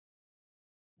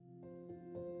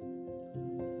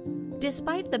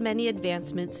Despite the many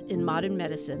advancements in modern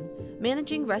medicine,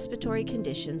 managing respiratory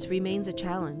conditions remains a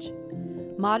challenge.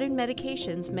 Modern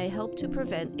medications may help to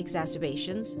prevent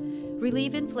exacerbations,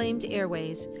 relieve inflamed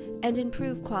airways, and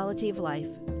improve quality of life.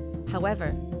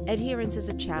 However, adherence is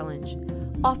a challenge,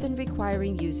 often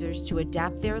requiring users to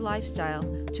adapt their lifestyle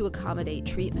to accommodate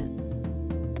treatment.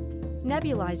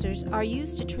 Nebulizers are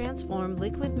used to transform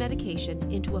liquid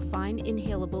medication into a fine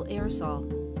inhalable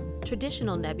aerosol.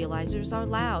 Traditional nebulizers are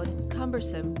loud,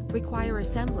 cumbersome, require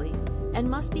assembly, and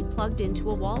must be plugged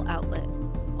into a wall outlet,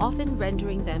 often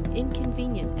rendering them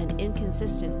inconvenient and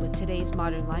inconsistent with today's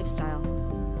modern lifestyle.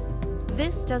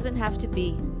 This doesn't have to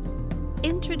be.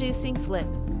 Introducing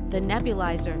Flyp, the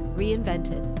nebulizer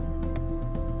reinvented.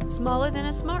 Smaller than a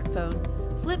smartphone,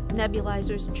 Flyp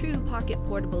Nebulizer's true pocket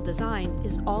portable design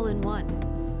is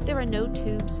all-in-one. There are no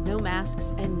tubes, no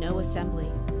masks, and no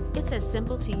assembly. It's as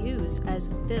simple to use as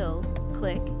fill,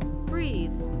 click,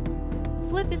 breathe.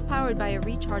 Flyp is powered by a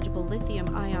rechargeable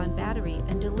lithium-ion battery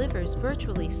and delivers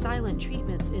virtually silent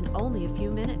treatments in only a few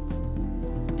minutes.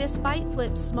 Despite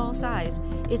Flyp's small size,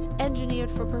 it's engineered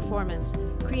for performance,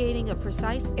 creating a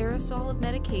precise aerosol of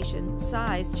medication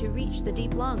sized to reach the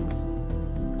deep lungs.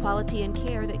 Quality and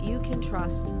care that you can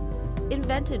trust.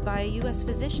 Invented by a U.S.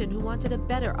 physician who wanted a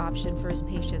better option for his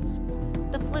patients,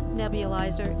 the Flyp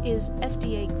Nebulizer is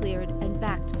FDA cleared and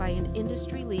backed by an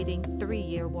industry-leading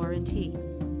 3-year warranty.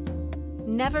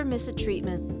 Never miss a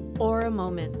treatment or a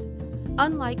moment.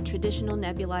 Unlike traditional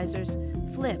nebulizers,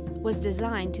 Flyp was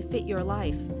designed to fit your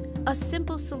life, a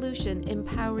simple solution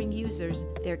empowering users,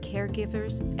 their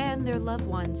caregivers, and their loved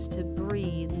ones to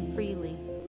breathe freely.